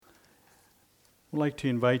I'd like to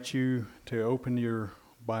invite you to open your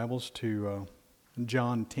Bibles to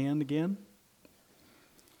John 10 again.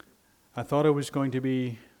 I thought it was going to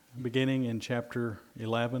be beginning in chapter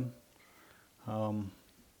 11, about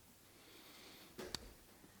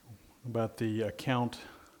the account,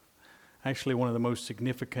 actually one of the most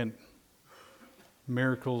significant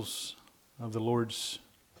miracles of the Lord's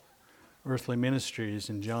earthly ministry is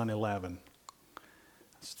in John 11.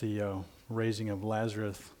 It's the raising of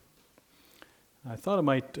Lazarus. I thought I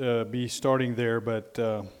might be starting there, but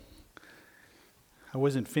I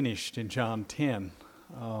wasn't finished in John 10.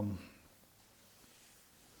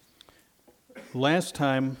 Last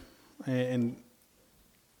time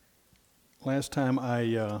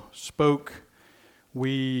I spoke,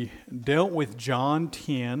 we dealt with John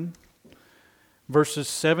 10, verses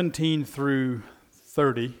 17 through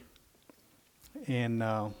 30, and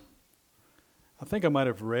I think I might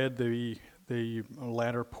have read the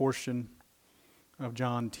latter portion of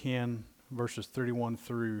John 10, verses 31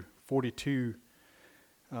 through 42.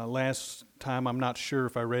 Last time, I'm not sure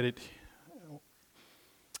if I read it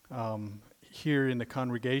here in the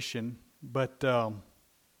congregation, but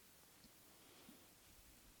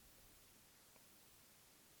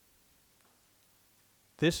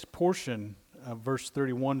this portion of verse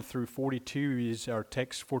 31 through 42 is our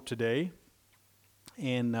text for today.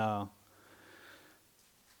 And I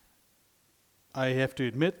have to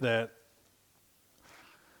admit that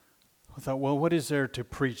I thought, well, what is there to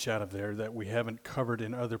preach out of there that we haven't covered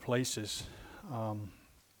in other places?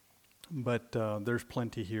 But there's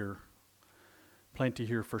plenty here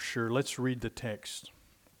for sure. Let's read the text.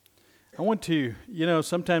 I want to,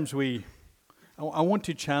 sometimes I want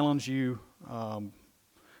to challenge you, want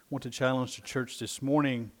to challenge the church this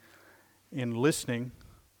morning in listening.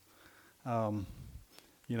 You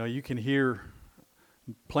can hear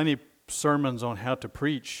plenty of sermons on how to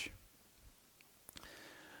preach.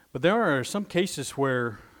 But there are some cases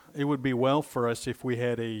where it would be well for us if we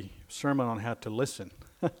had a sermon on how to listen,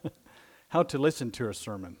 how to listen to a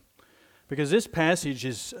sermon. Because this passage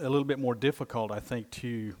is a little bit more difficult, I think,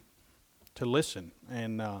 to listen.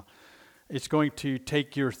 And it's going to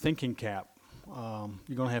take your thinking cap.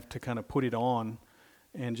 You're going to have to kind of put it on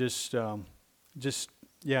and it's a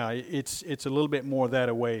little bit more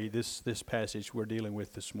that way, this passage we're dealing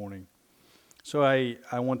with this morning. So I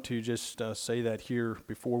want to just say that here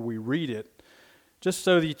before we read it, just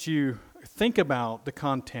so that you think about the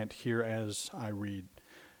content here as I read.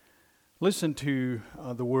 Listen to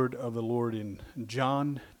the word of the Lord in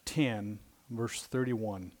John 10, verse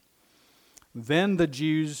 31. Then the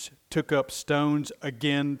Jews took up stones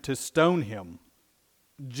again to stone him.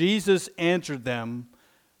 Jesus answered them,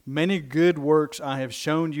 "Many good works I have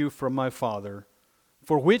shown you from my Father.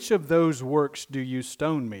 For which of those works do you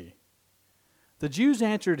stone me?" The Jews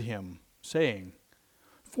answered him, saying,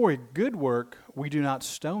 "For a good work we do not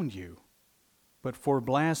stone you, but for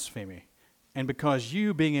blasphemy, and because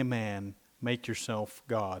you, being a man, make yourself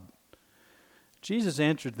God." Jesus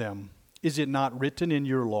answered them, "Is it not written in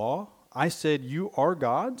your law, I said you are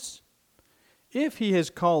gods? If he has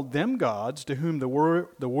called them gods to whom the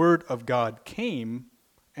word of God came,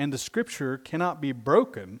 and the scripture cannot be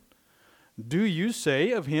broken, do you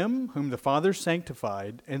say of him whom the Father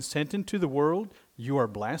sanctified and sent into the world, you are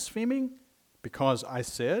blaspheming, because I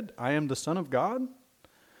said, I am the Son of God?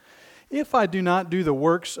 If I do not do the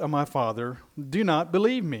works of my Father, do not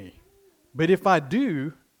believe me. But if I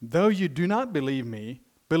do, though you do not believe me,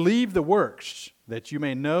 believe the works, that you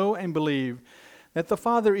may know and believe that the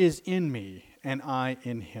Father is in me, and I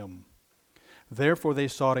in him." Therefore they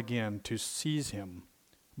sought again to seize him,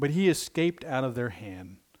 but he escaped out of their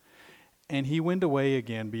hand. And he went away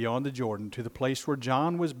again beyond the Jordan to the place where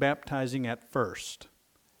John was baptizing at first,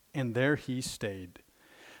 and there he stayed.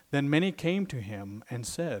 Then many came to him and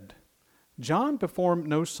said, "John performed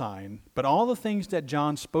no sign, but all the things that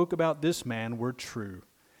John spoke about this man were true,"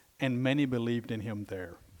 and many believed in him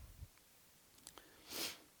there.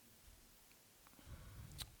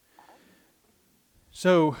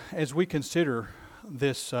 So, as we consider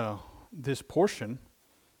this portion,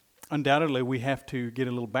 undoubtedly we have to get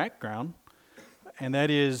a little background. And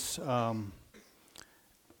that is, our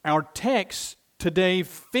text today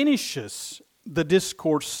finishes the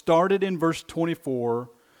discourse started in verse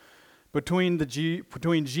 24 between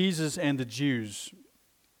Jesus and the Jews.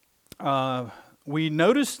 We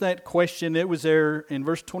noticed that question. It was there in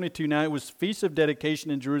verse 22. Now it was Feast of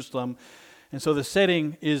Dedication in Jerusalem. And so the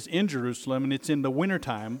setting is in Jerusalem, and it's in the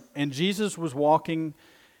wintertime. And Jesus was walking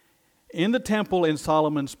in the temple in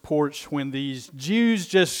Solomon's porch when these Jews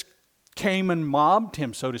just came and mobbed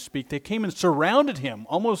him, so to speak. They came and surrounded him,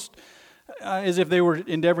 almost as if they were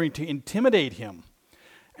endeavoring to intimidate him.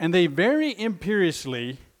 And they very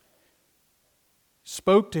imperiously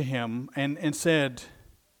spoke to him and said,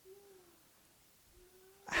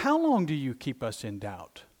 "How long do you keep us in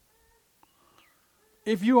doubt?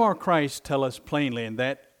 If you are Christ, tell us plainly." And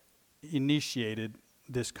that initiated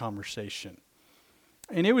this conversation.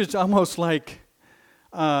 And it was almost like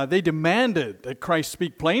they demanded that Christ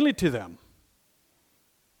speak plainly to them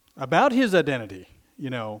about his identity,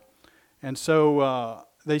 And so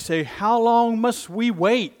they say, "How long must we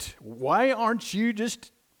wait? Why aren't you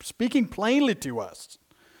just speaking plainly to us?"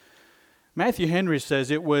 Matthew Henry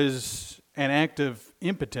says it was an act of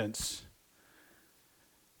impotence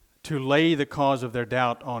to lay the cause of their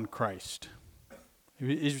doubt on Christ.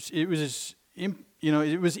 It was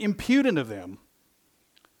impudent of them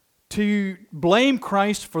to blame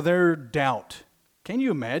Christ for their doubt. Can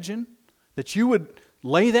you imagine that you would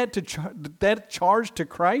lay that charge to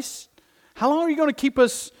Christ? How long are you going to keep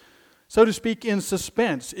us, so to speak, in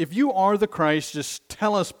suspense? If you are the Christ, just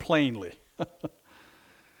tell us plainly.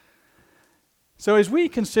 So as we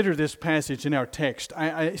consider this passage in our text,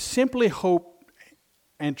 I simply hope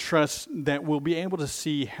and trust that we'll be able to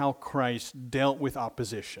see how Christ dealt with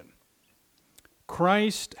opposition.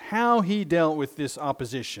 Christ, how he dealt with this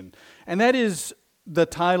opposition. And that is the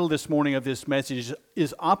title this morning of this message,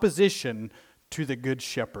 is Opposition to the Good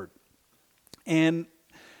Shepherd. And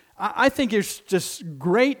I think there's just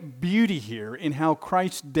great beauty here in how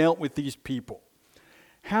Christ dealt with these people,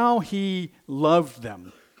 how he loved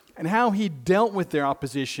them, and how he dealt with their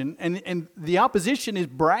opposition. And the opposition is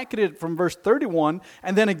bracketed from verse 31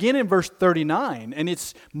 and then again in verse 39. And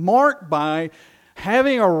it's marked by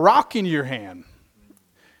having a rock in your hand.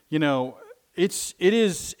 It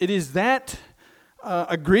is that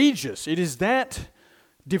egregious. It is that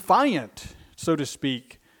defiant, so to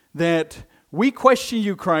speak, that we question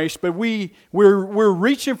you, Christ, but we're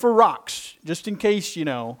reaching for rocks just in case,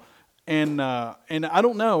 And I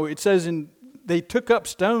don't know. It says they took up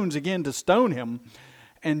stones again to stone him,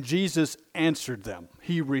 and Jesus answered them.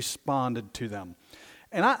 He responded to them.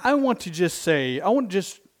 And I want to just say, I want to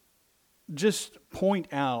just point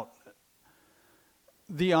out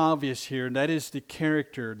the obvious here, and that is the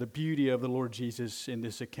character, the beauty of the Lord Jesus in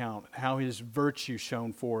this account, how his virtue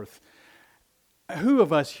shone forth. Who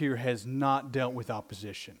of us here has not dealt with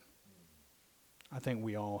opposition? I think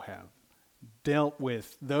we all have. Dealt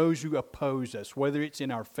with those who oppose us, whether it's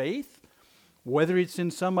in our faith, whether it's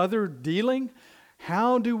in some other dealing.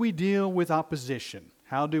 How do we deal with opposition?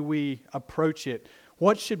 How do we approach it?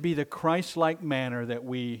 What should be the Christ-like manner that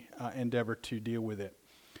we endeavor to deal with it?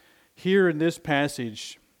 Here in this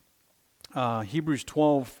passage, Hebrews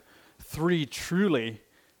 12:3 truly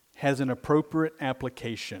has an appropriate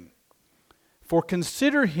application. For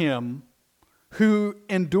consider him who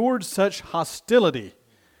endured such hostility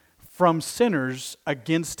from sinners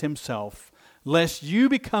against himself, lest you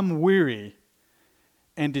become weary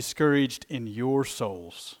and discouraged in your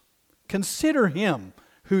souls. Consider him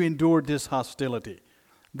who endured this hostility.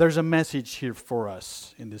 There's a message here for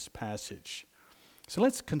us in this passage. So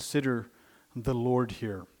let's consider the Lord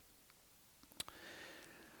here.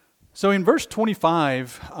 So in verse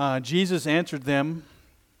 25, Jesus answered them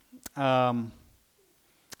that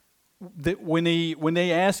when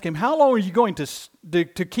they ask him, "How long are you going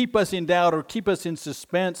to keep us in doubt or keep us in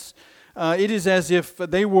suspense?" It is as if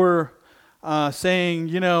they were saying,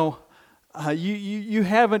 you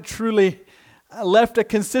haven't truly left a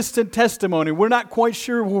consistent testimony. We're not quite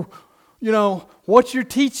sure, what you're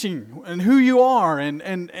teaching and who you are.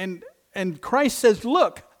 And Christ says,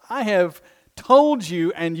 "Look, I have told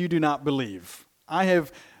you and you do not believe. I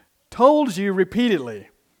have told you repeatedly.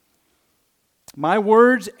 My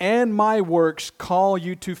words and my works call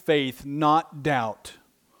you to faith, not doubt."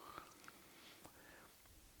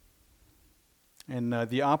 And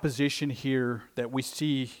the opposition here that we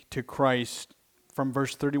see to Christ from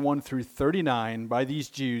verse 31 through 39 by these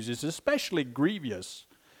Jews is especially grievous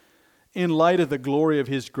in light of the glory of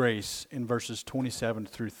his grace in verses 27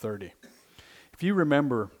 through 30. If you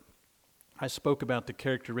remember, I spoke about the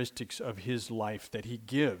characteristics of his life that he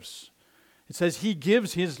gives. It says he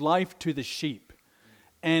gives his life to the sheep.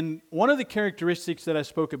 And one of the characteristics that I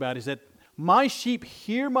spoke about is that my sheep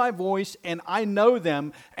hear my voice and I know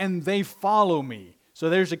them and they follow me. So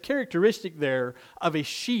there's a characteristic there of a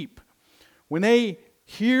sheep. When they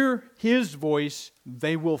hear his voice,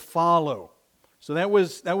 they will follow. So that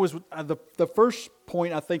was the first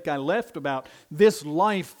point I think I left about this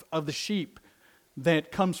life of the sheep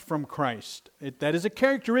that comes from Christ. That is a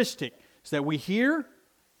characteristic, is that we hear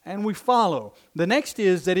and we follow. The next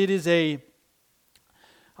is that it is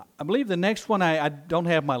I believe the next one, I don't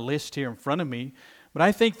have my list here in front of me, but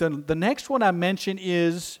I think the next one I mention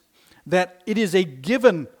is that it is a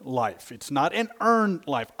given life. It's not an earned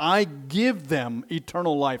life. I give them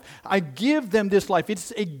eternal life. I give them this life.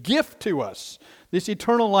 It's a gift to us. This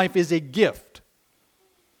eternal life is a gift.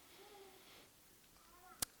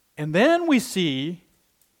 And then we see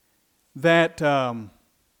that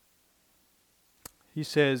he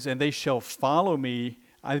says, and they shall follow me.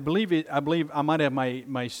 I believe I might have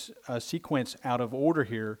my sequence out of order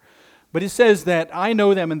here. But it says that I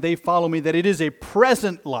know them and they follow me, that it is a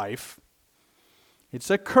present life. It's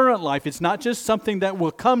a current life. It's not just something that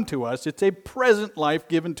will come to us. It's a present life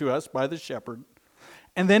given to us by the shepherd.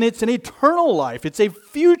 And then it's an eternal life. It's a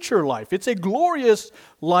future life. It's a glorious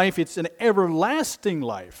life. It's an everlasting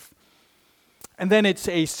life. And then it's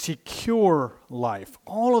a secure life.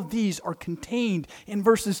 All of these are contained in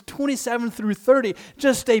verses 27 through 30.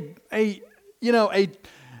 Just a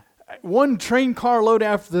one train car load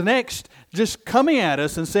after the next, just coming at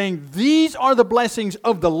us and saying, these are the blessings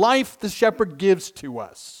of the life the shepherd gives to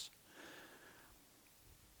us.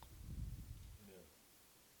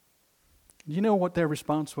 You know what their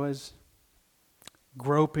response was?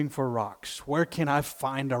 Groping for rocks. Where can I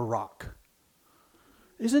find a rock?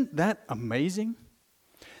 Isn't that amazing?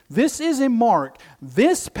 This is a mark.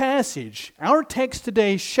 This passage, our text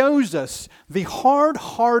today, shows us the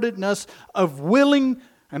hard-heartedness of willing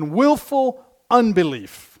and willful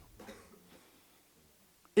unbelief.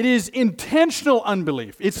 It is intentional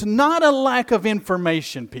unbelief. It's not a lack of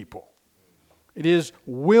information, people. It is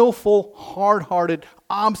willful, hard-hearted,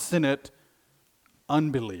 obstinate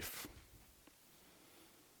unbelief.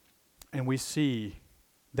 And we see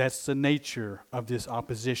that's the nature of this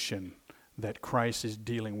opposition that Christ is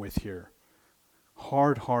dealing with here.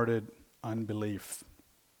 Hard-hearted unbelief.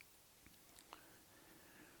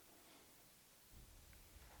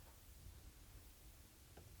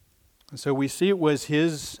 And so we see it was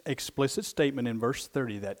his explicit statement in verse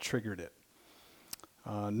 30 that triggered it.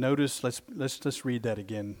 Notice, let's just read that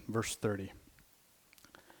again, verse 30.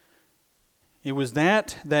 It was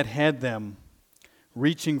that had them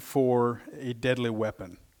reaching for a deadly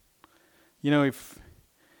weapon. You know, if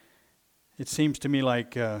it seems to me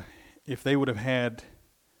like if they would have had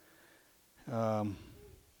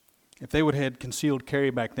concealed carry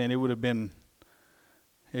back then, it would have been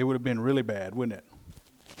really bad, wouldn't it?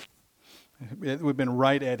 It would have been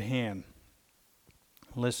right at hand.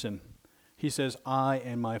 Listen, he says, I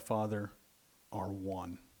and my Father are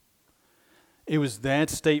one. It was that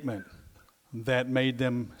statement that made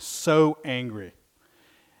them so angry.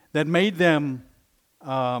 That made them,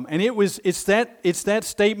 and it's that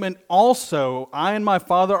statement also, I and my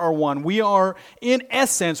Father are one. We are, in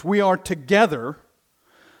essence, we are together,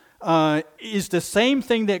 is the same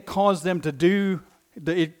thing that caused them to do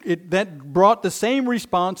that brought the same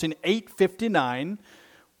response in 8:59,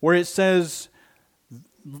 where it says,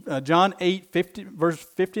 John 8, verse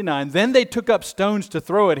 59, then they took up stones to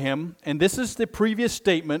throw at him, and this is the previous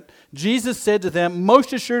statement. Jesus said to them,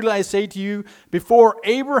 most assuredly I say to you, before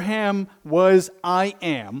Abraham was, I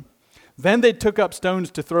am. Then they took up stones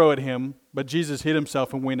to throw at him, but Jesus hid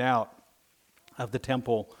himself and went out of the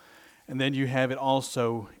temple. And then you have it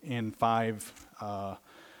also in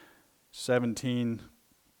 5:17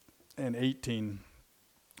 and 18.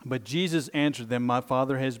 But Jesus answered them, my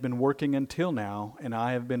Father has been working until now, and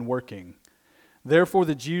I have been working. Therefore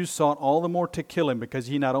the Jews sought all the more to kill him, because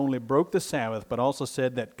he not only broke the Sabbath, but also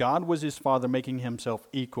said that God was his Father, making himself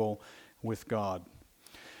equal with God.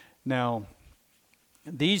 Now,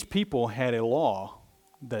 these people had a law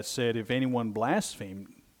that said if anyone blasphemed,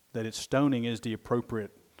 that stoning is the appropriate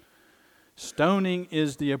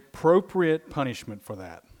punishment for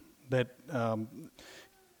that. That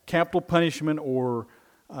capital punishment, or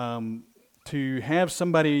to have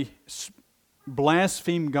somebody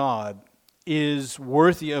blaspheme God, is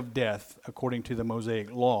worthy of death according to the Mosaic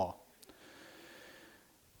law.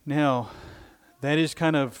 Now, that is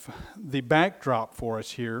kind of the backdrop for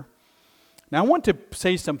us here. Now, I want to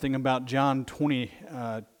say something about John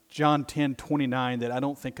 10:29 that I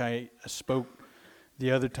don't think I spoke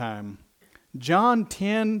the other time. John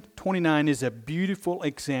 10:29 is a beautiful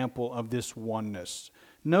example of this oneness.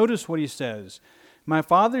 Notice what he says. My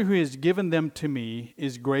Father who has given them to me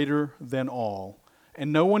is greater than all,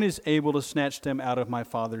 and no one is able to snatch them out of my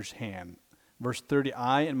Father's hand. Verse 30,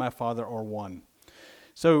 I and my Father are one.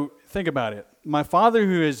 So think about it. My Father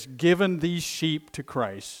who has given these sheep to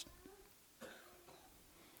Christ.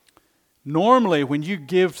 Normally, when you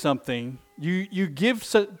give something, you give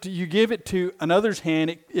it to another's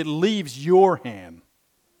hand, it leaves your hand.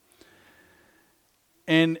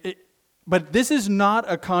 But this is not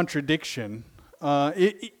a contradiction.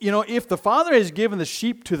 If the Father has given the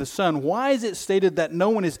sheep to the Son, why is it stated that no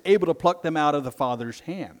one is able to pluck them out of the Father's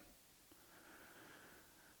hand?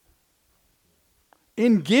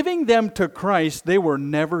 In giving them to Christ, they were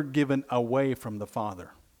never given away from the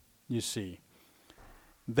Father, you see.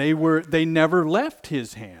 They never left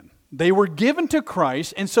His hand. They were given to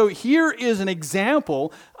Christ, and so here is an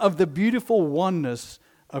example of the beautiful oneness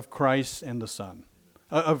of Christ and the Son,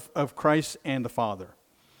 of Christ and the Father.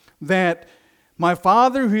 That my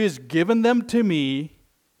Father who has given them to me,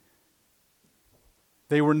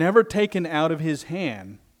 they were never taken out of His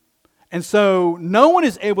hand. And so no one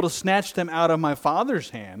is able to snatch them out of my Father's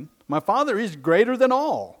hand. My Father is greater than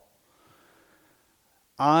all.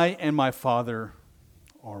 I and my Father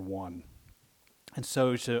are one. And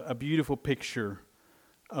so it's a beautiful picture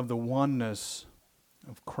of the oneness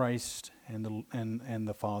of Christ and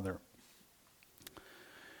the Father.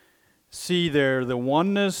 See there the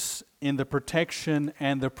oneness in the protection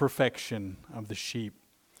and the perfection of the sheep.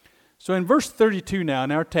 So in verse 32 now,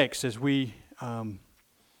 in our text, as we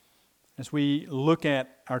look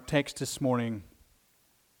at our text this morning,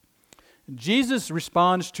 Jesus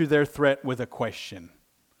responds to their threat with a question.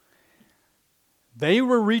 They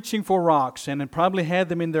were reaching for rocks and had probably had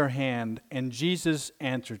them in their hand, and Jesus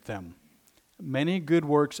answered them, "Many good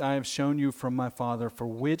works I have shown you from my Father. For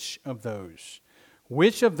which of those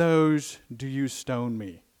do you stone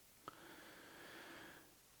me?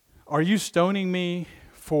 Are you stoning me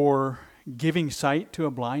for giving sight to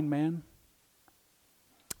a blind man?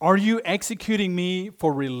 Are you executing me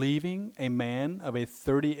for relieving a man of a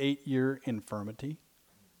 38-year infirmity?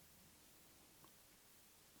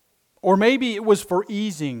 Or maybe it was for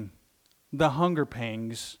easing the hunger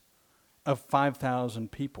pangs of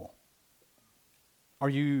 5,000 people. Are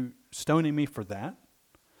you stoning me for that?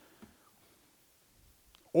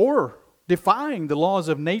 Or defying the laws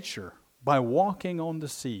of nature by walking on the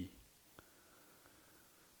sea?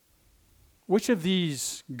 Which of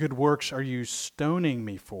these good works are you stoning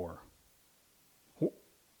me for?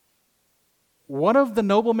 What of the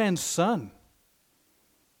nobleman's son?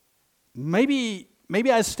 Maybe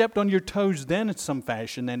I stepped on your toes then in some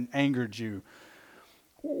fashion and angered you.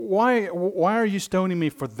 Why are you stoning me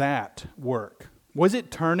for that work? Was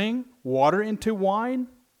it turning water into wine?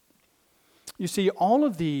 You see, all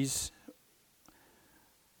of these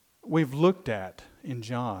we've looked at in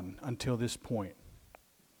John until this point.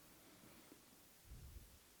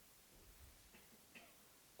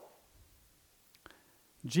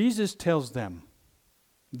 Jesus tells them,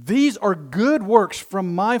 these are good works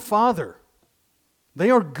from my Father.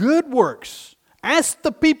 They are good works. Ask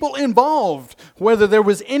the people involved whether there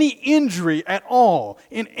was any injury at all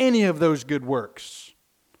in any of those good works.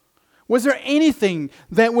 Was there anything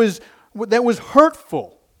that was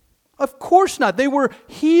hurtful? Of course not. They were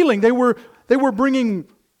healing. They were bringing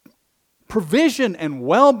provision and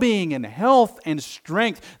well-being and health and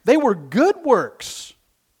strength. They were good works.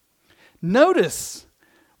 Notice,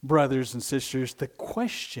 brothers and sisters, the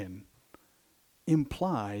question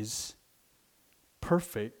implies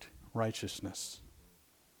perfect righteousness.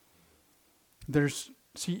 There's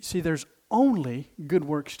only good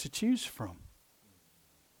works to choose from.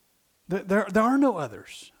 There are no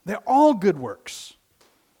others. They're all good works.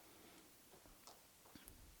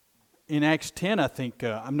 In Acts 10, I think,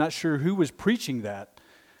 I'm not sure who was preaching that,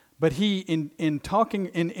 but he, in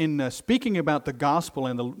speaking about the gospel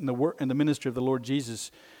and the ministry of the Lord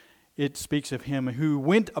Jesus, it speaks of him who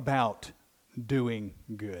went about doing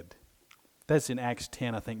good. That's in Acts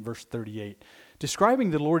 10, I think, verse 38.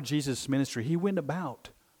 Describing the Lord Jesus' ministry, he went about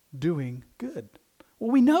doing good.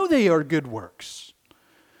 Well, we know they are good works.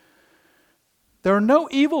 There are no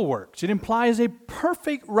evil works. It implies a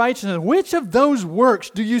perfect righteousness. Which of those works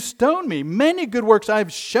do you stone me? Many good works I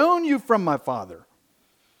have shown you from my Father.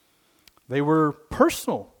 They were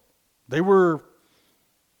personal. They were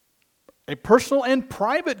a personal and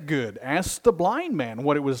private good. Ask the blind man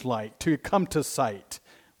what it was like to come to sight.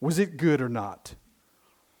 Was it good or not?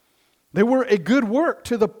 They were a good work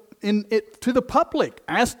to the public.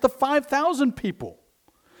 Ask the 5,000 people.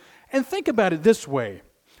 And think about it this way.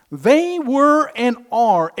 They were and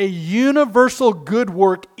are a universal good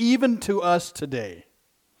work even to us today.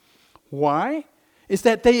 Why? It's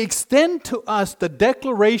that they extend to us the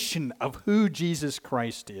declaration of who Jesus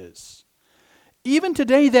Christ is. Even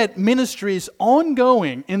today, that ministry is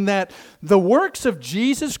ongoing in that the works of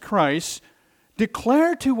Jesus Christ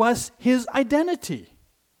declare to us His identity,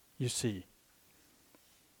 you see.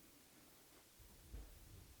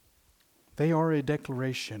 They are a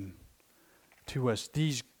declaration to us,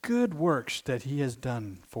 these good works that He has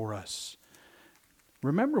done for us.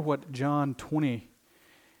 Remember what John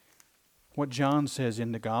says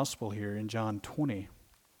in the gospel here in John 20.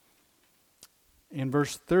 In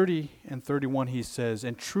verse 30 and 31 he says,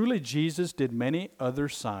 "And truly Jesus did many other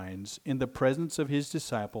signs in the presence of his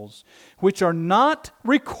disciples, which are not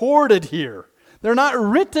recorded here." They're not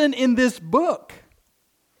written in this book.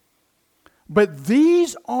 "But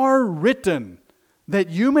these are written that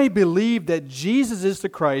you may believe that Jesus is the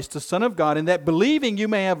Christ, the Son of God, and that believing you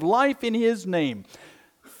may have life in his name."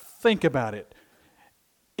 Think about it.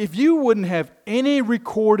 If you wouldn't have any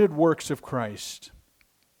recorded works of Christ,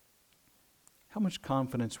 how much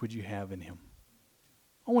confidence would you have in him?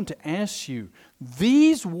 I want to ask you,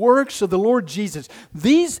 these works of the Lord Jesus,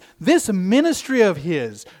 this ministry of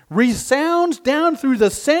his resounds down through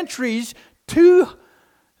the centuries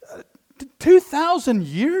 2,000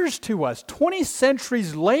 years to us. 20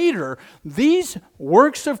 centuries later, these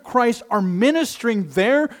works of Christ are ministering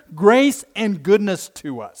their grace and goodness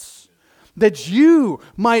to us. That you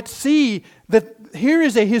might see that here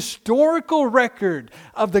is a historical record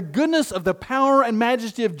of the goodness, of the power and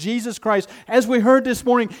majesty of Jesus Christ. As we heard this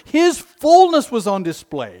morning, his fullness was on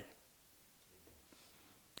display.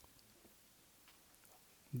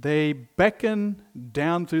 They beckon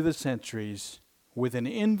down through the centuries with an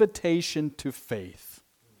invitation to faith.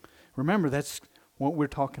 Remember, that's what we're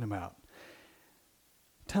talking about.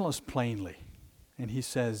 Tell us plainly. And he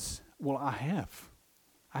says, well, I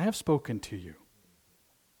have spoken to you.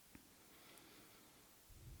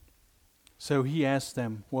 So he asked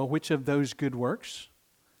them, well, which of those good works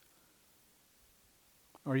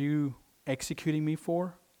are you executing me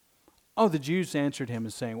for? Oh, the Jews answered him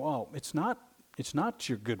and saying, well, it's not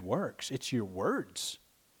your good works, it's your words.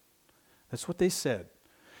 That's what they said.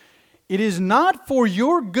 It is not for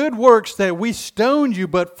your good works that we stoned you,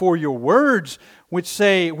 but for your words which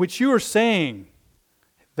you are saying.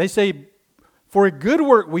 They say, for a good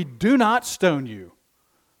work we do not stone you,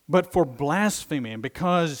 but for blasphemy, and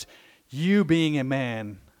because you being a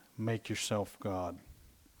man make yourself God.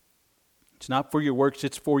 It's not for your works,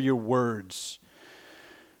 it's for your words.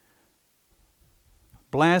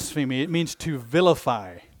 Blasphemy, it means to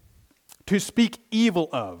vilify, to speak evil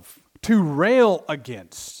of, to rail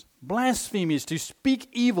against. Blasphemy is to speak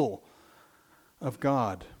evil of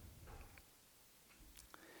God.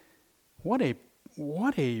 What a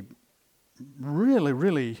really,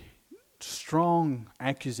 really strong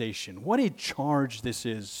accusation. What a charge this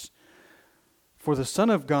is for the Son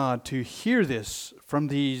of God to hear this from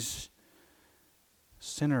these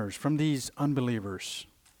sinners, from these unbelievers.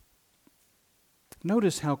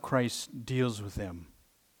 Notice how Christ deals with them.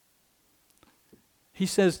 He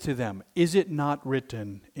says to them, is it not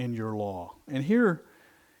written in your law? And here,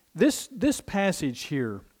 this passage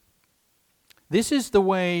here, this is the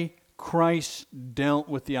way Christ dealt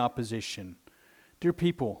with the opposition. Dear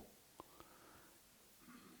people,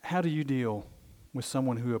 how do you deal with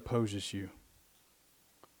someone who opposes you?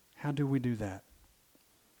 How do we do that?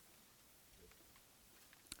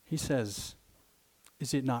 He says,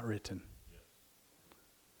 is it not written?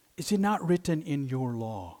 Is it not written in your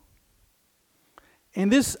law?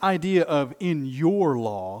 And this idea of in your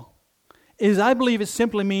law is, I believe it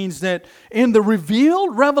simply means that in the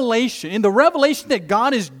revealed revelation, in the revelation that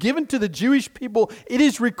God has given to the Jewish people, it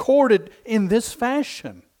is recorded in this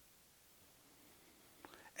fashion.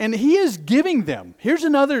 And he is giving them, here's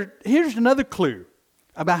another clue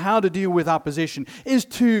about how to deal with opposition, is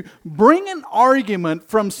to bring an argument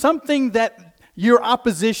from something that your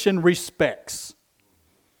opposition respects.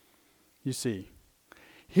 You see,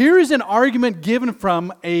 here is an argument given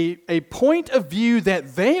from a point of view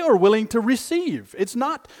that they are willing to receive. It's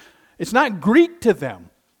not Greek to them.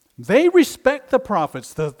 They respect the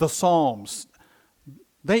prophets, the Psalms.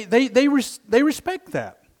 They respect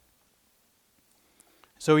that.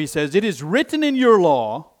 So he says, it is written in your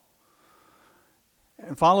law,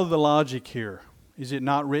 and follow the logic here. Is it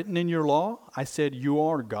not written in your law? I said, you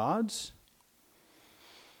are gods.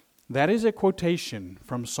 That is a quotation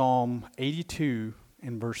from Psalm 82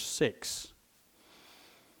 in verse 6,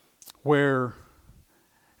 where,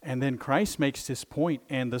 and then Christ makes this point,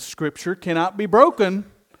 and the scripture cannot be broken.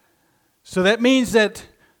 So that means that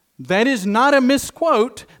is not a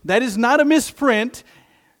misquote, that is not a misprint.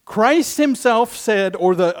 Christ himself said,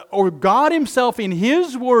 or God himself in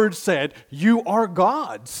his word said, you are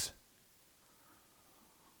gods.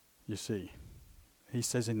 You see, he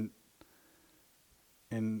says and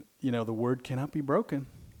the word cannot be broken.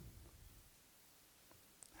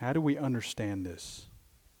 How do we understand this?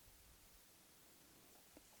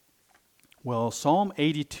 Well, Psalm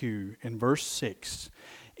 82 in verse 6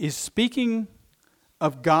 is speaking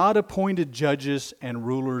of God-appointed judges and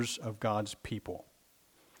rulers of God's people.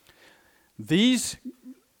 these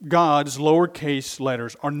gods, lowercase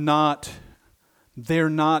letters, they're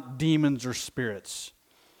not demons or spirits.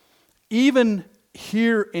 Even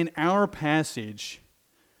here in our passage,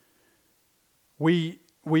 in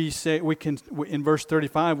verse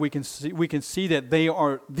 35 we can see that they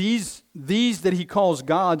are these that he calls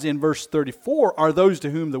gods in verse 34 are those to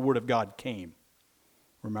whom the word of God came.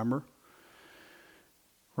 Remember?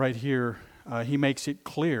 Right here, he makes it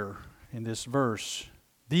clear in this verse.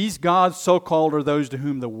 These gods so-called are those to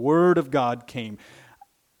whom the word of God came.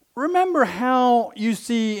 Remember how you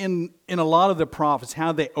see in a lot of the prophets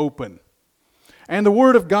how they open. And the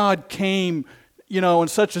word of God came, in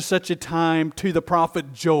such and such a time to the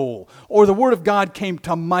prophet Joel. Or the word of God came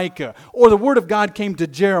to Micah. Or the word of God came to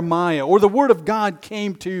Jeremiah. Or the word of God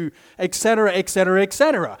came to etc., etc.,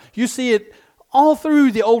 etc. You see it all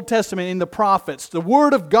through the Old Testament in the prophets. The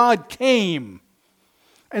word of God came.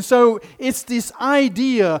 And so it's this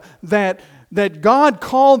idea that God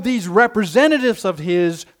called these representatives of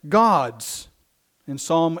His gods. In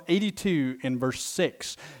Psalm 82 in verse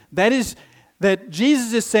 6. That is, that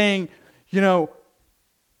Jesus is saying,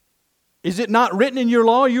 is it not written in your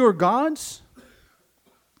law you are gods?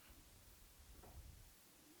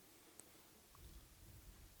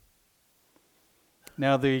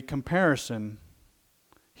 Now the comparison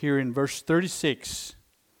here in verse 36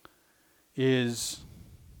 is,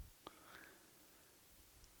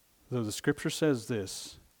 though the Scripture says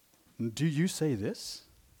this, do you say this?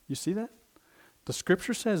 You see that? The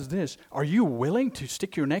Scripture says this. Are you willing to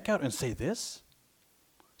stick your neck out and say this?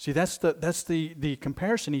 See, that's the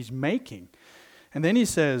comparison he's making. And then he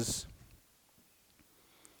says,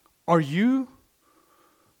 are you,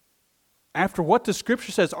 after what the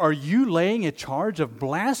Scripture says, are you laying a charge of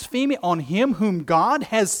blasphemy on Him whom God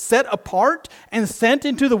has set apart and sent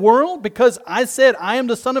into the world because I said I am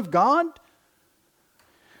the Son of God?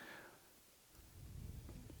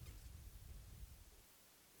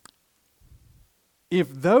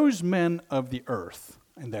 If those men of the earth,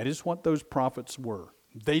 and that is what those prophets were,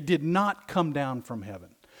 they did not come down from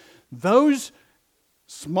heaven. Those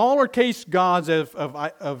smaller case gods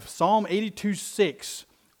of Psalm 82:6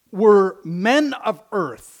 were men of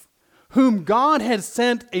earth whom God had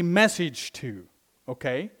sent a message to.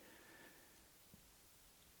 Okay?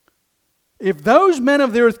 If those men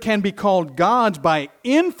of the earth can be called gods by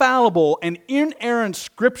infallible and inerrant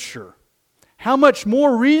Scripture, how much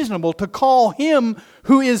more reasonable to call Him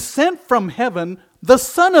who is sent from heaven the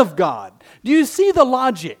Son of God? Do you see the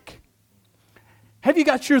logic? Have you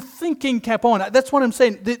got your thinking cap on? That's what I'm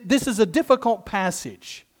saying. This is a difficult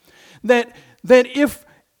passage. That if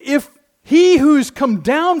He who's come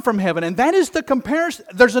down from heaven, and that is the comparison.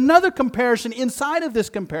 There's another comparison inside of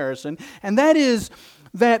this comparison, and that is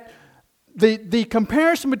that the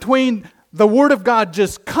comparison between the Word of God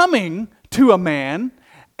just coming to a man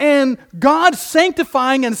and God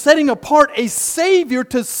sanctifying and setting apart a Savior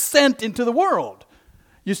to send into the world.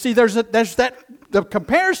 You see, the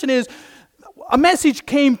comparison is, a message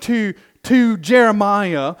came to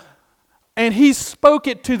Jeremiah, and he spoke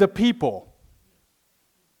it to the people.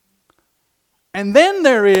 And then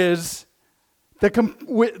there is,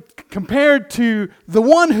 compared to the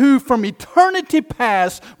one who from eternity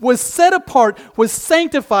past was set apart, was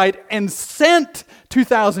sanctified, and sent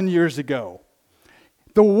 2,000 years ago.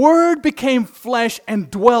 The Word became flesh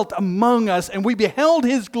and dwelt among us, and we beheld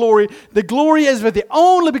His glory, the glory as of the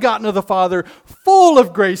only begotten of the Father, full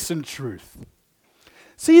of grace and truth.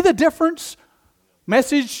 See the difference?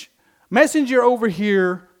 Messenger over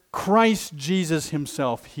here, Christ Jesus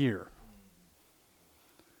Himself here.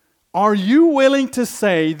 Are you willing to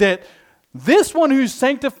say that this one who's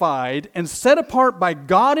sanctified and set apart by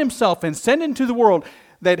God Himself and sent into the world,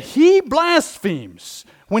 that He blasphemes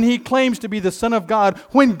when He claims to be the Son of God,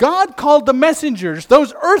 when God called the messengers,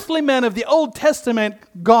 those earthly men of the Old Testament,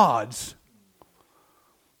 gods?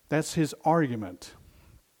 That's his argument.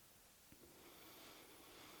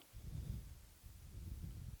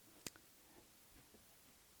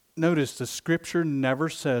 Notice the Scripture never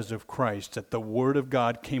says of Christ that the Word of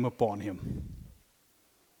God came upon Him.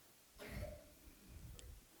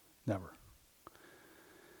 Never.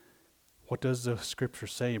 What does the Scripture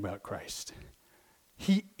say about Christ?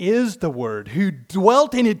 He is the Word who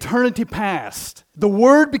dwelt in eternity past. The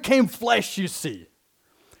Word became flesh, you see.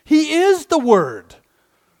 He is the Word.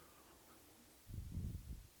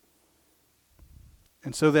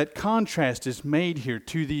 And so that contrast is made here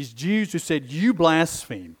to these Jews who said, you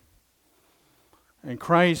blaspheme. And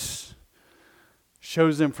Christ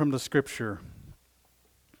shows them from the Scripture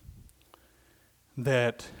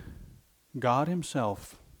that God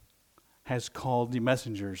Himself has called the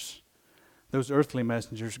messengers, those earthly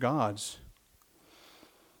messengers, gods,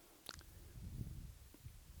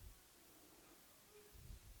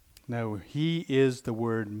 No, he is the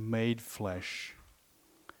Word made flesh.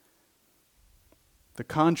 The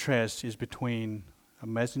contrast is between a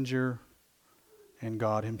messenger and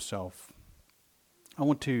God himself. I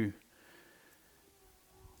want to,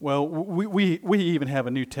 well, we even have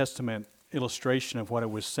a New Testament illustration of what it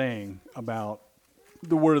was saying about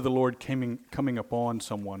the word of the Lord coming upon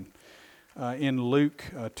someone. In Luke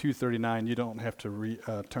 2:39, you don't have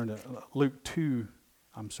to turn to Luke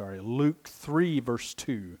 3, verse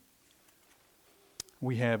 2.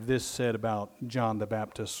 We have this said about John the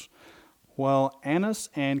Baptist. While Annas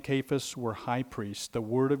and Caiaphas were high priests, the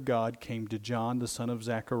word of God came to John, the son of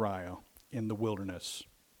Zechariah, in the wilderness.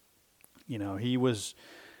 You know, he was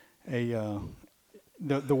the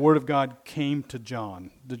word of God came to John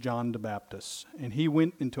the Baptist, and he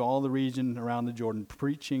went into all the region around the Jordan,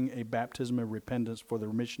 preaching a baptism of repentance for the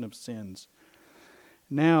remission of sins.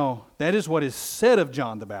 Now, that is what is said of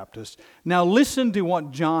John the Baptist. Now listen to what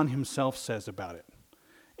John himself says about it.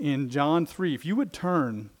 In John 3, if you would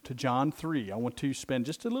turn to John 3, I want to spend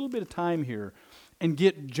just a little bit of time here and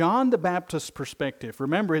get John the Baptist's perspective.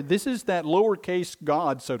 Remember, this is that lowercase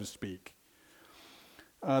God, so to speak,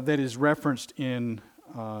 that is referenced in,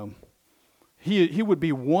 he would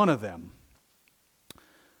be one of them.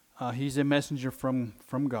 He's a messenger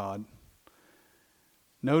from God.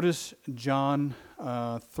 Notice John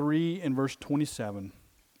 3 and verse 27.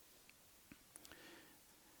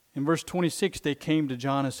 In verse 26, they came to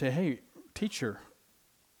John and said, "Hey, teacher,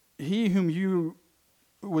 he whom you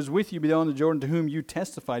was with you beyond the Jordan, to whom you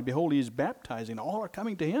testified, behold, he is baptizing. All are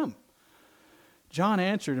coming to him." John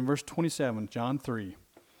answered in verse 27, John 3,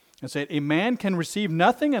 and said, "A man can receive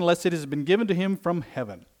nothing unless it has been given to him from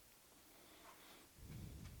heaven."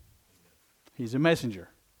 He's a messenger.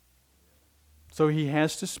 So he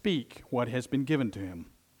has to speak what has been given to him.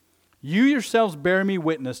 "You yourselves bear me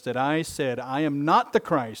witness that I said, I am not the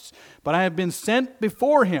Christ, but I have been sent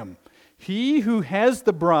before him. He who has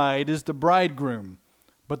the bride is the bridegroom.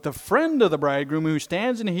 But the friend of the bridegroom who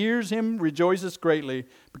stands and hears him rejoices greatly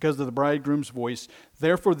because of the bridegroom's voice.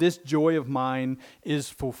 Therefore this joy of mine is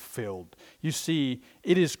fulfilled." You see,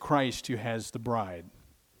 it is Christ who has the bride.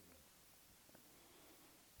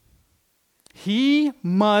 He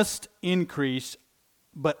must increase,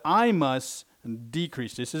 but I must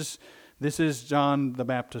decrease. This is John the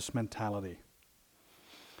Baptist's mentality.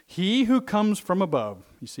 He who comes from above,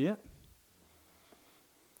 you see it,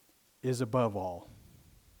 is above all.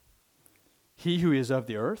 He who is of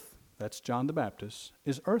the earth, that's John the Baptist,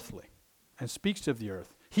 is earthly and speaks of the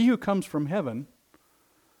earth. He who comes from heaven,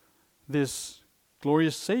 this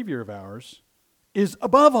glorious Savior of ours, is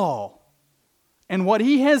above all. And what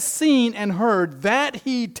he has seen and heard, that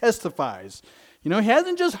he testifies. You know, he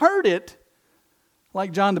hasn't just heard it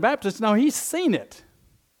like John the Baptist. No, he's seen it.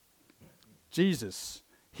 Jesus,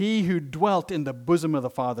 he who dwelt in the bosom of the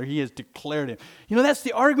Father, he has declared him. You know, that's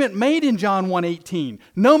the argument made in John 1:18.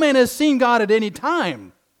 No man has seen God at any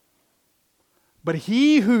time. But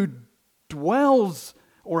he who dwells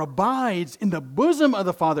or abides in the bosom of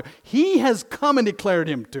the Father, he has come and declared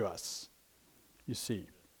him to us. You see.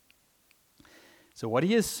 So what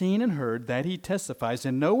he has seen and heard, that he testifies,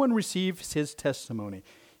 and no one receives his testimony.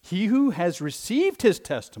 He who has received his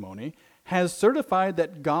testimony has certified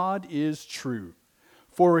that God is true.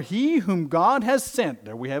 For he whom God has sent,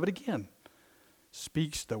 there we have it again,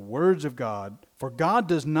 speaks the words of God. For God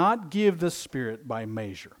does not give the Spirit by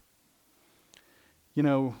measure. You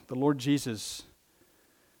know, the Lord Jesus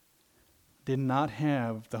did not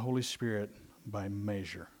have the Holy Spirit by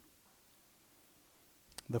measure.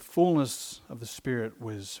 The fullness of the Spirit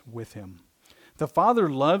was with him. The Father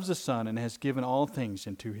loves the Son and has given all things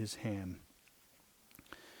into his hand.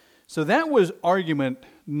 So that was argument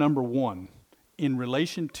number one in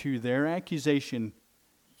relation to their accusation,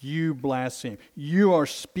 "You blaspheme. You are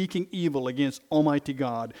speaking evil against Almighty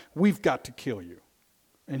God. We've got to kill you."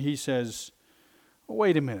 And he says,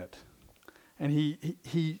 "Wait a minute." And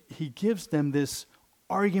he gives them this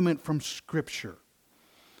argument from Scripture.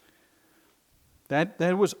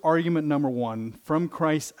 That was argument number one from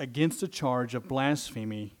Christ against the charge of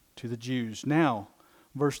blasphemy to the Jews. Now,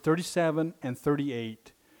 verse 37 and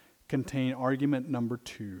 38 contain argument number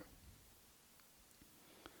two.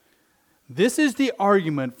 This is the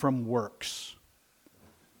argument from works.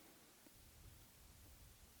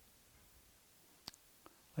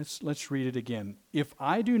 Let's read it again. "If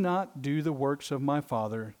I do not do the works of my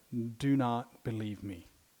Father, do not believe me.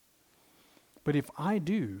 But if I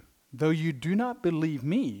do, though you do not believe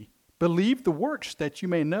me, believe the works, that you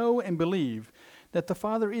may know and believe that the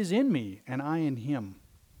Father is in me and I in him."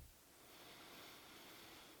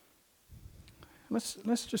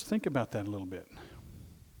 Let's just think about that a little bit.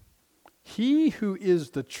 He who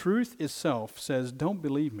is the truth itself says, don't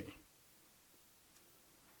believe me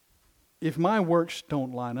if my works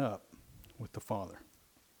don't line up with the Father.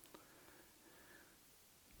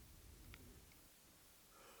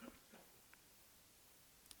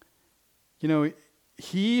 You know,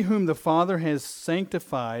 he whom the Father has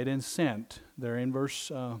sanctified and sent, there in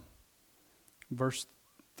verse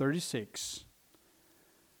 36,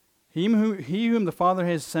 he whom the Father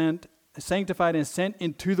has sanctified and sent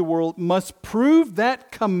into the world must prove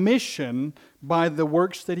that commission by the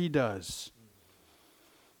works that he does.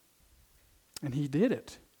 And he did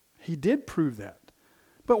it. He did prove that.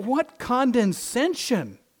 But what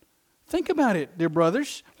condescension! Think about it, dear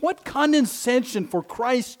brothers. What condescension for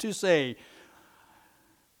Christ to say,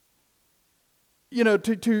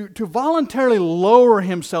 to voluntarily lower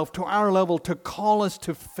himself to our level to call us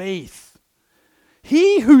to faith.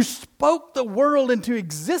 He who spoke the world into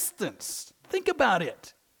existence. Think about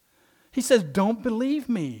it. He says, don't believe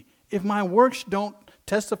me if my works don't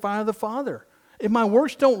testify of the Father. If my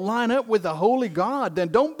works don't line up with the holy God, then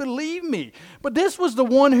don't believe me. But this was the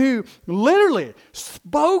one who literally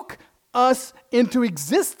spoke us into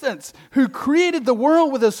existence, who created the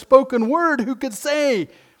world with a spoken word, who could say,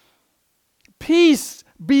 peace,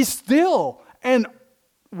 be still. And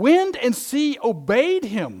wind and sea obeyed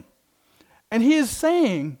him. And he is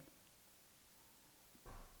saying,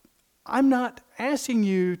 I'm not asking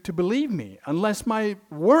you to believe me unless my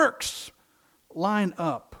works line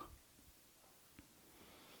up.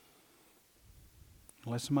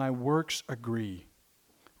 Unless my works agree.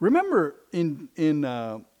 Remember when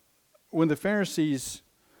the Pharisees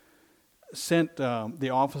sent the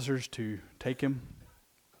officers to take him,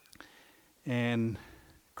 and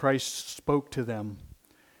Christ spoke to them,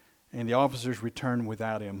 and the officers returned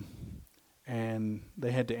without him. And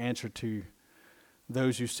they had to answer to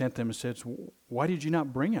those who sent them and said, why did you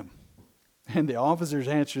not bring him? And the officers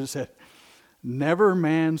answered and said, never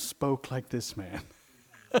man spoke like this man.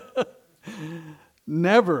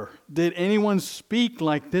 Never did anyone speak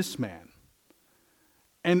like this man.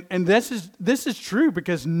 And this is true,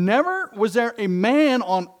 because never was there a man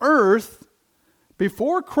on earth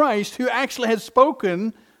before Christ who actually had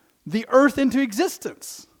spoken the earth into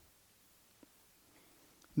existence.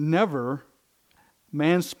 Never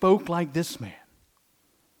man spoke like this man.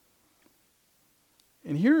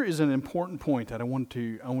 And here is an important point that I want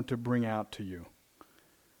to bring out to you.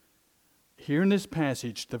 Here in this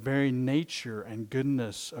passage, the very nature and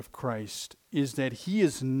goodness of Christ is that he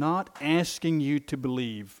is not asking you to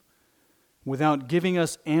believe without giving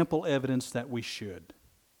us ample evidence that we should.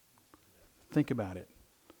 Think about it.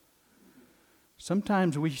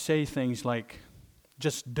 Sometimes we say things like,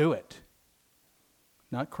 just do it.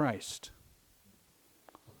 Not Christ.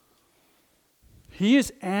 He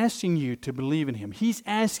is asking you to believe in him. He's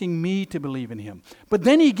asking me to believe in him. But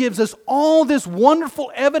then he gives us all this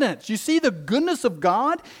wonderful evidence. You see the goodness of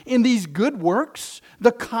God in these good works,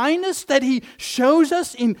 the kindness that he shows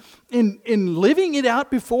us in living it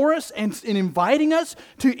out before us and in inviting us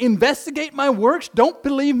to investigate my works. Don't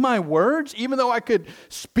believe my words, even though I could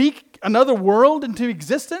speak another world into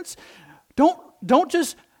existence. Don't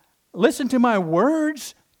just listen to my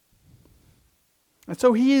words. And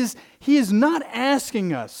so he is not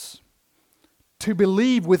asking us to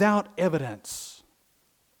believe without evidence.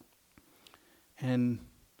 And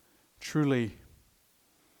truly,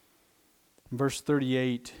 in verse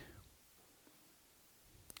 38,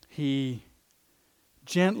 he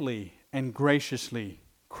gently and graciously,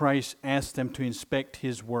 Christ asked them to inspect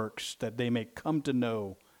his works that they may come to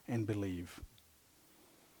know and believe.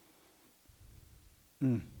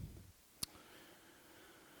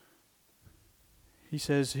 He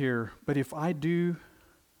says here, but if I do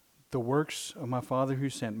the works of my Father who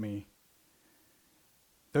sent me,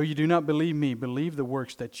 though you do not believe me, believe the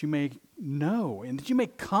works that you may know and that you may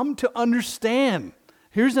come to understand.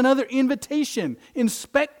 Here's another invitation.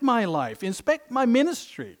 Inspect my life. Inspect my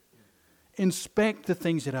ministry. Inspect the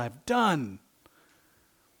things that I've done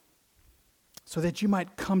so that you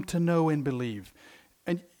might come to know and believe.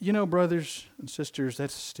 And you know, brothers and sisters,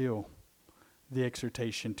 that's still the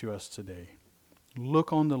exhortation to us today.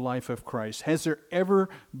 Look on the life of Christ. Has there ever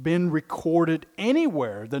been recorded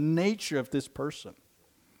anywhere the nature of this person?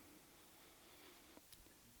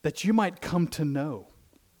 That you might come to know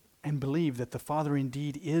and believe that the Father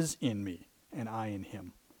indeed is in me and I in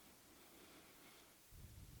him.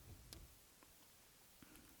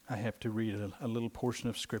 I have to read a little portion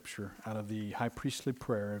of Scripture out of the high priestly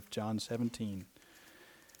prayer of John 17.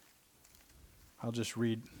 I'll just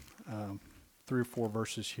read 3 or 4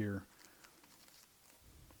 verses here.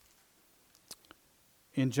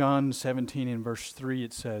 In John 17 in verse 3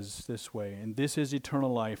 it says this way, "And this is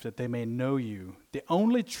eternal life, that they may know you, the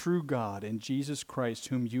only true God, and Jesus Christ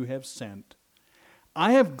whom you have sent.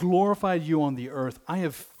 I have glorified you on the earth. I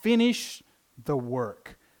have finished the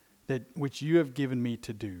work which you have given me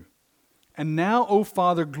to do. And now, O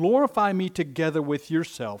Father, glorify me together with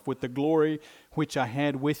yourself, with the glory which I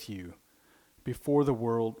had with you before the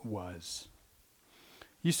world was."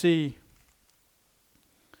 You see,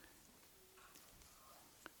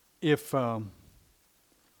 if and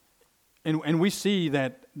we see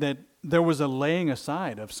that there was a laying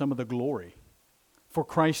aside of some of the glory for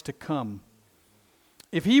Christ to come.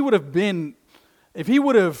 If he would have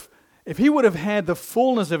had the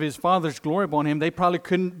fullness of his Father's glory upon him, they probably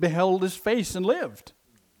couldn't beheld his face and lived.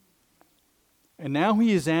 And now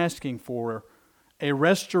he is asking for a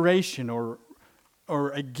restoration or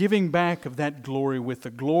a giving back of that glory, with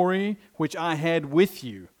the glory which I had with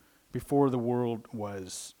you before the world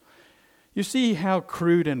was. You see how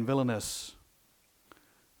crude and villainous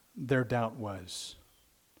their doubt was.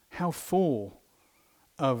 How full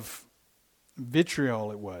of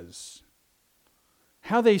vitriol it was.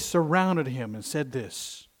 How they surrounded him and said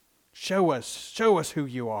this, show us who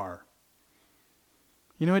you are.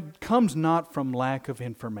 You know, it comes not from lack of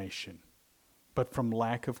information, but from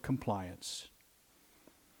lack of compliance.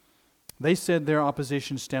 They said their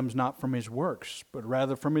opposition stems not from his works, but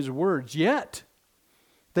rather from his words. Yet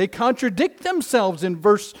they contradict themselves in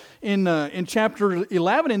chapter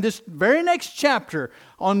 11, in this very next chapter,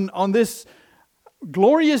 on this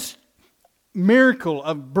glorious miracle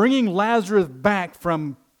of bringing Lazarus back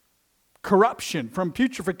from corruption, from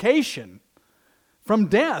putrefaction, from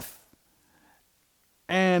death.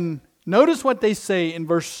 And notice what they say in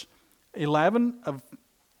verse 11 of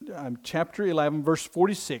chapter 11, verse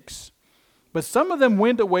 46. "But some of them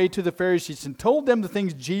went away to the Pharisees and told them the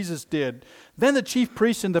things Jesus did. Then the chief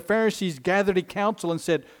priests and the Pharisees gathered a council and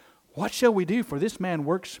said, 'What shall we do? For this man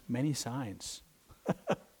works many signs.'"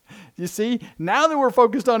 You see, now that we're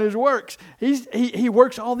focused on his works, he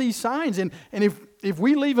works all these signs. And if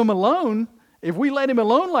we leave him alone, if we let him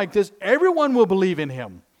alone like this, everyone will believe in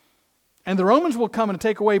him. And the Romans will come and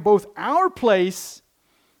take away both our place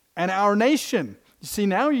and our nation. You see,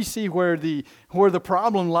 now you see where the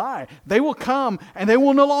problem lies. They will come and they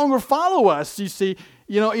will no longer follow us. You see,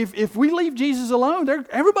 if we leave Jesus alone,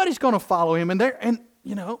 everybody's going to follow him, and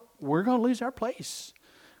we're going to lose our place.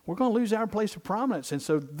 We're going to lose our place of prominence. And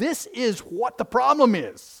so this is what the problem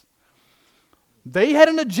is. They had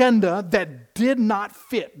an agenda that did not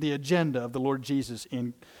fit the agenda of the Lord Jesus,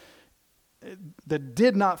 that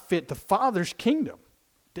did not fit the Father's kingdom.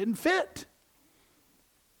 Didn't fit.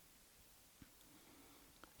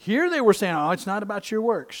 Here they were saying, it's not about your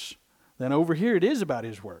works. Then over here it is about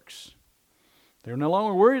his works. They're no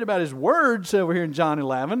longer worried about his words over here in John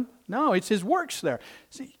 11. No, it's his works there.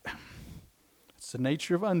 See, it's the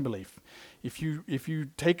nature of unbelief. If you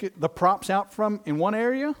take the props out from in one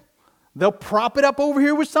area, they'll prop it up over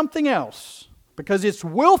here with something else. Because it's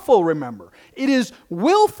willful, remember. It is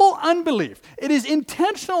willful unbelief. It is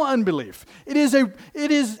intentional unbelief. It is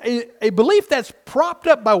a belief that's propped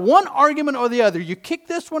up by one argument or the other. You kick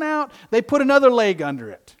this one out, they put another leg under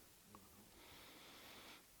it.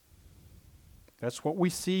 That's what we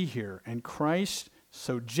see here. And Christ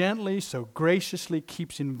so gently, so graciously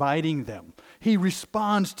keeps inviting them. He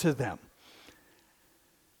responds to them.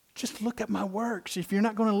 Just look at my works. If you're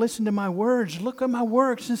not going to listen to my words, look at my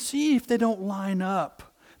works and see if they don't line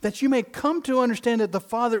up. That you may come to understand that the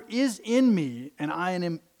Father is in me and I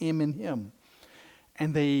am in him.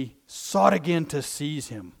 And they sought again to seize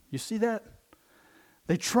him. You see that?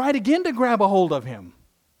 They tried again to grab a hold of him.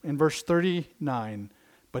 In verse 39,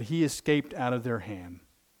 but he escaped out of their hand.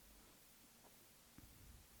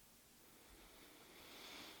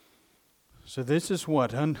 So this is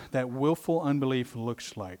what that willful unbelief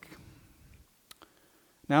looks like.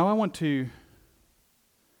 Now I want to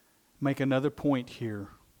make another point here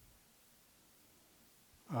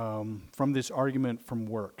from this argument from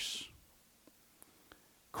works.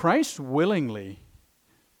 Christ willingly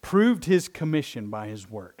proved his commission by his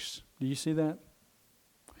works. Do you see that?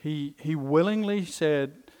 He willingly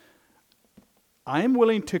said, I am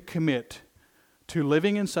willing to commit to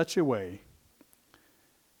living in such a way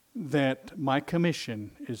that my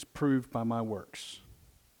commission is proved by my works.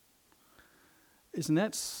 Isn't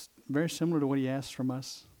that very similar to what he asks from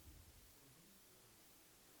us?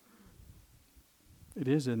 It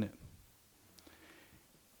is, isn't it?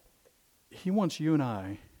 He wants you and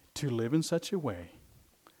I to live in such a way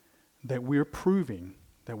that we're proving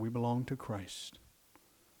that we belong to Christ.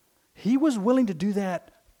 He was willing to do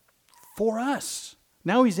that for us,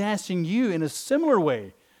 Now he's asking you in a similar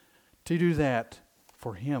way to do that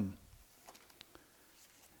for him.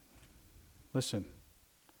 Listen,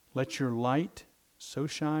 let your light so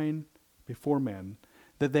shine before men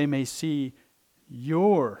that they may see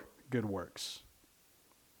your good works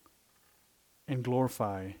and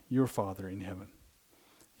glorify your Father in heaven.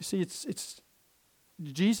 You see, it's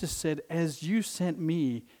Jesus said, as you sent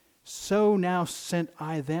me, so now sent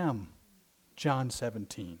I them. John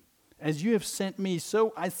 17. As you have sent me,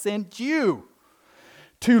 so I sent you.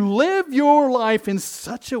 To live your life in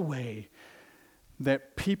such a way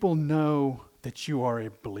that people know that you are a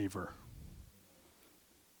believer.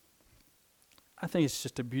 I think it's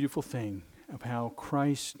just a beautiful thing of how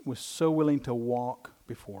Christ was so willing to walk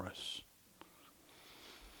before us.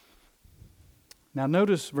 Now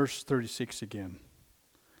notice verse 36 again.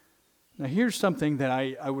 Now here's something that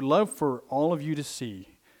I would love for all of you to see.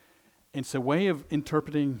 It's a way of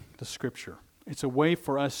interpreting the Scripture. It's a way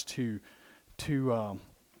for us to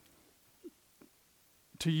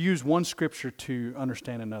use one Scripture to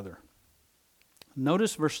understand another.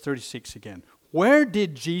 Notice verse 36 again. Where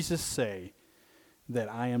did Jesus say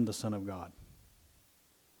that I am the Son of God?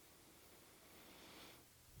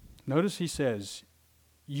 Notice he says,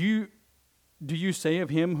 do you say of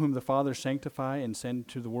him whom the Father sanctify and send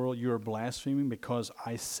to the world, you are blaspheming because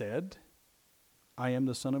I said, I am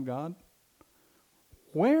the Son of God?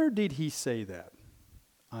 Where did he say that?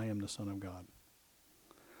 I am the Son of God.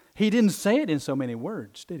 He didn't say it in so many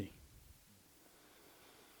words, did he?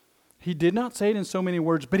 He did not say it in so many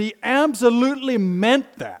words, but he absolutely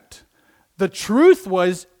meant that. The truth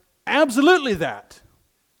was absolutely that.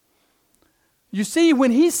 You see,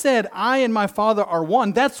 when he said, I and my Father are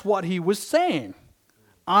one, that's what he was saying.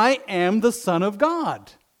 I am the Son of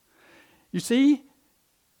God. You see,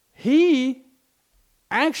 he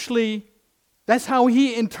actually, that's how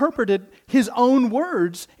he interpreted his own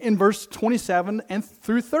words in verse 27 and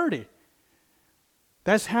through 30.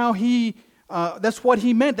 That's how that's what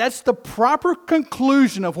he meant. That's the proper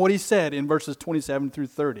conclusion of what he said in verses 27 through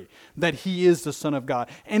 30, that he is the Son of God.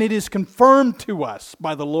 And it is confirmed to us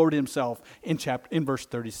by the Lord himself in verse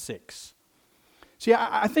 36. See,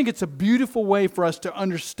 I think it's a beautiful way for us to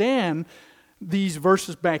understand these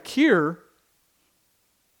verses back here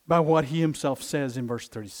by what he himself says in verse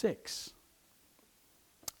 36.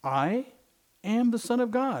 I am the Son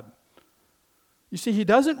of God. You see, he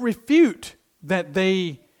doesn't refute that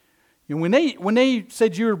when they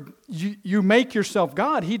said you make yourself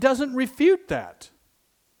God, he doesn't refute that.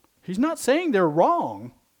 He's not saying they're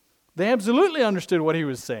wrong. They absolutely understood what he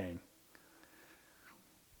was saying.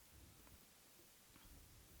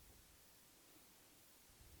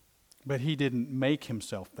 But he didn't make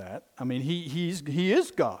himself that. I mean, he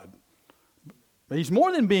is God. But he's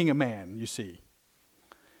more than being a man, you see.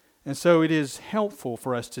 And so it is helpful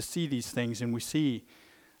for us to see these things, and we see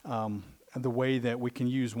the way that we can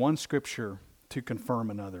use one Scripture to confirm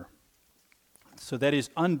another. So that is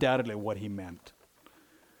undoubtedly what he meant.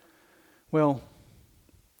 Well,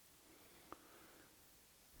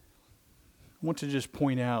 I want to just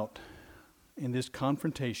point out in this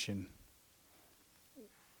confrontation,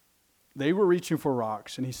 they were reaching for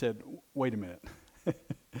rocks, and he said, wait a minute.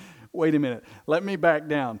 Wait a minute. Let me back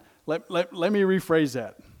down. Let me rephrase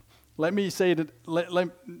that. Let me say that,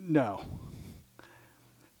 no.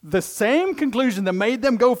 The same conclusion that made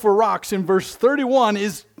them go for rocks in verse 31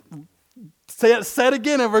 is said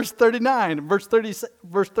again in verse 39, verse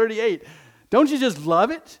 38. Don't you just love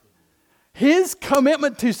it? His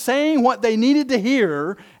commitment to saying what they needed to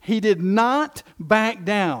hear, he did not back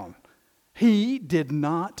down. He did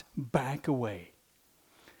not back away.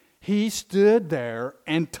 He stood there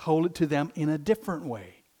and told it to them in a different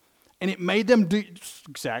way. And it made them do the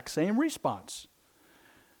exact same response.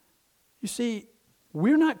 You see,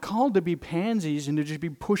 we're not called to be pansies and to just be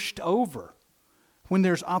pushed over when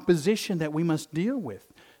there's opposition that we must deal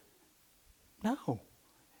with. No.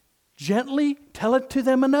 Gently tell it to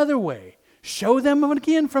them another way. Show them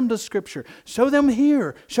again from the Scripture. Show them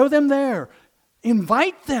here. Show them there.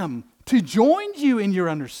 Invite them to join you in your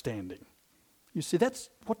understanding. You see, that's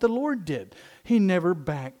what the Lord did. He never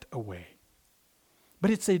backed away. But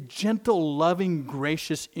it's a gentle, loving,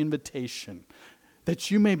 gracious invitation that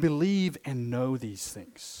you may believe and know these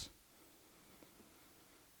things.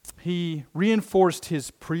 He reinforced his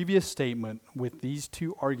previous statement with these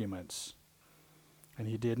two arguments. And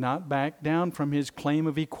he did not back down from his claim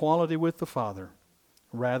of equality with the Father.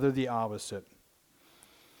 Rather the opposite.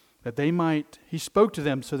 He spoke to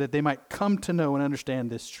them so that they might come to know and understand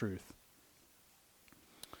this truth.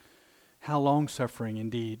 How long-suffering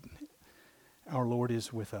indeed our Lord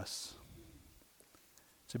is with us.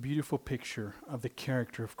 It's a beautiful picture of the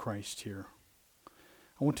character of Christ here.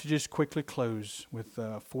 I want to just quickly close with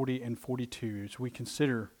 40 and 42 as we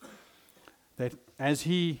consider that as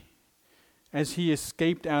he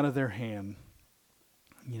escaped out of their hand,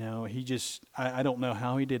 I don't know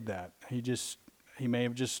how he did that. He may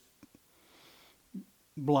have just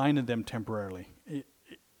blinded them temporarily.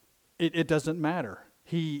 It doesn't matter.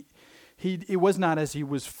 It was not as he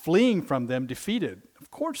was fleeing from them defeated.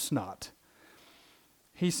 Of course not.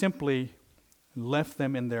 He simply left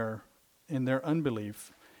them in their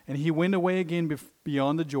unbelief, and he went away again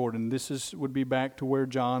beyond the Jordan. This would be back to where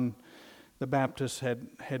John the Baptist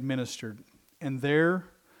had ministered, and there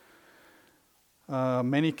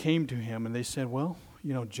many came to him, and they said, "Well,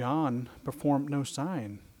 John performed no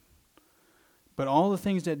sign, but all the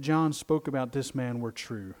things that John spoke about this man were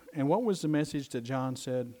true." And what was the message that John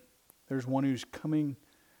said? There's one who's coming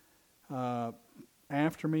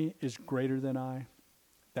after me is greater than I.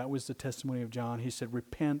 That was the testimony of John. He said,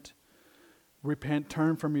 repent,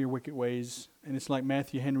 turn from your wicked ways. And it's like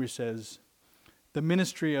Matthew Henry says, the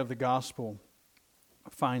ministry of the gospel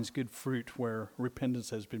finds good fruit where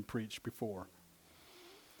repentance has been preached before.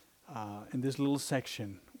 In this little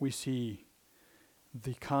section, we see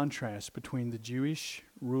the contrast between the Jewish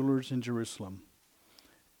rulers in Jerusalem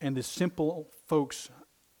and the simple folks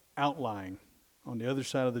outlying on the other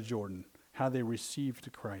side of the Jordan, how they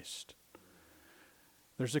received Christ.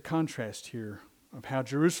 There's a contrast here of how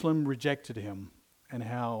Jerusalem rejected him and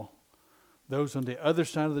how those on the other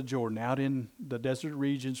side of the Jordan, out in the desert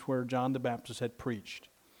regions where John the Baptist had preached,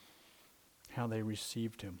 how they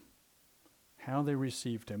received him. How they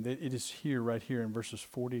received him. It is here, right here in verses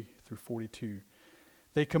 40 through 42.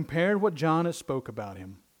 They compared what John had spoke about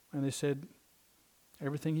him, and they said,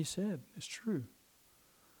 everything he said is true.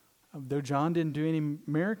 Though John didn't do any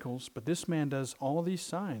miracles, but this man does all these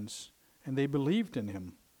signs, and they believed in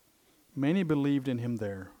him. Many believed in him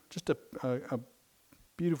there. Just a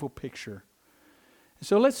beautiful picture.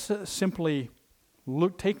 So let's simply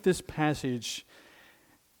take this passage,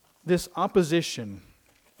 this opposition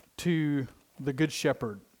to the Good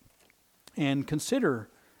Shepherd, and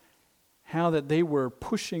consider how that they were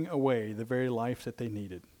pushing away the very life that they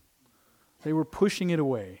needed. They were pushing it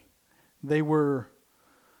away. They were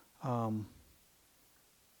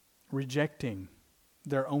rejecting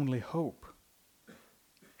their only hope.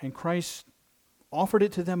 And Christ offered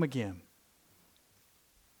it to them again.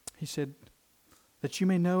 He said, that you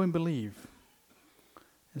may know and believe.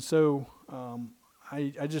 And so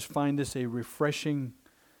I just find this a refreshing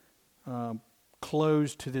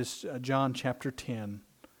close to this John chapter 10,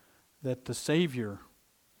 that the Savior,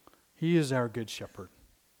 He is our good shepherd.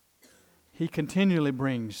 He continually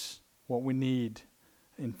brings what we need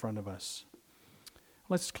in front of us.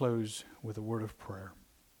 Let's close with a word of prayer.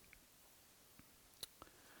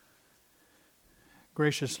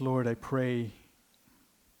 Gracious Lord, I pray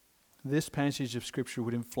this passage of Scripture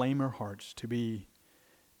would inflame our hearts to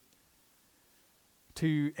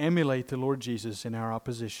emulate the Lord Jesus in our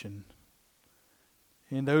opposition,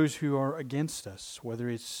 in those who are against us, whether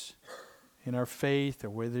it's in our faith or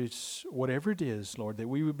whether it's whatever it is, Lord, that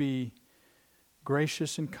we would be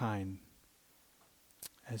gracious and kind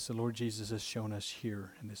as the Lord Jesus has shown us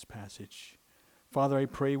here in this passage. Father, I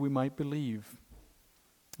pray we might believe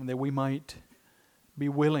and that we might be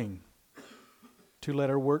willing to let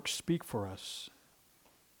our works speak for us,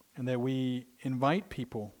 and that we invite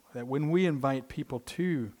people, that when we invite people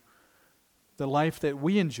to the life that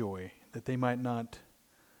we enjoy, that they might not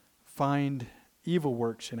find evil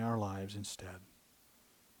works in our lives instead.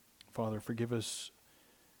 Father, forgive us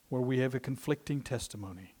where we have a conflicting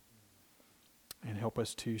testimony, and help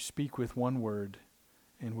us to speak with one word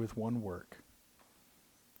and with one work.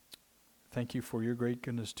 Thank you for your great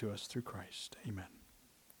goodness to us through Christ. Amen.